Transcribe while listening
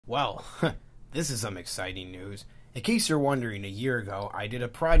Well, this is some exciting news. In case you're wondering, a year ago, I did a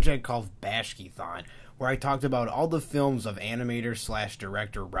project called Bashki-thon, where I talked about all the films of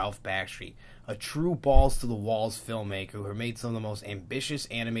animator/director Ralph Bakshi, a true balls-to-the-walls filmmaker who made some of the most ambitious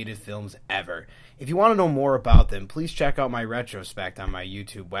animated films ever. If you want to know more about them, please check out my retrospect on my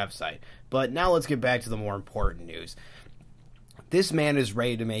YouTube website. But now let's get back to the more important news. This man is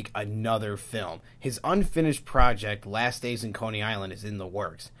ready to make another film. His unfinished project, Last Days in Coney Island, is in the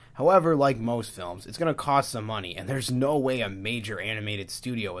works. However, like most films, it's going to cost some money, and there's no way a major animated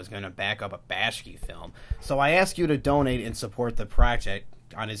studio is going to back up a Bashki film. So I ask you to donate and support the project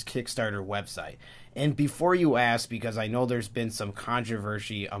on his Kickstarter website. And before you ask, because I know there's been some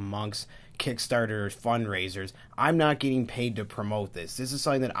controversy amongst Kickstarter fundraisers, I'm not getting paid to promote this. This is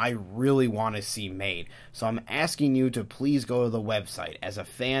something that I really want to see made. So I'm asking you to please go to the website. As a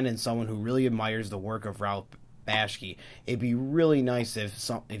fan and someone who really admires the work of Ralph Bakshi, it'd be really nice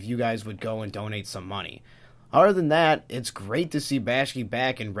if you guys would go and donate some money. Other than that, it's great to see Bakshi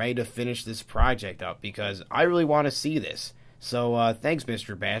back and ready to finish this project up because I really want to see this. So thanks,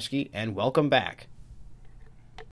 Mr. Bakshi, and welcome back.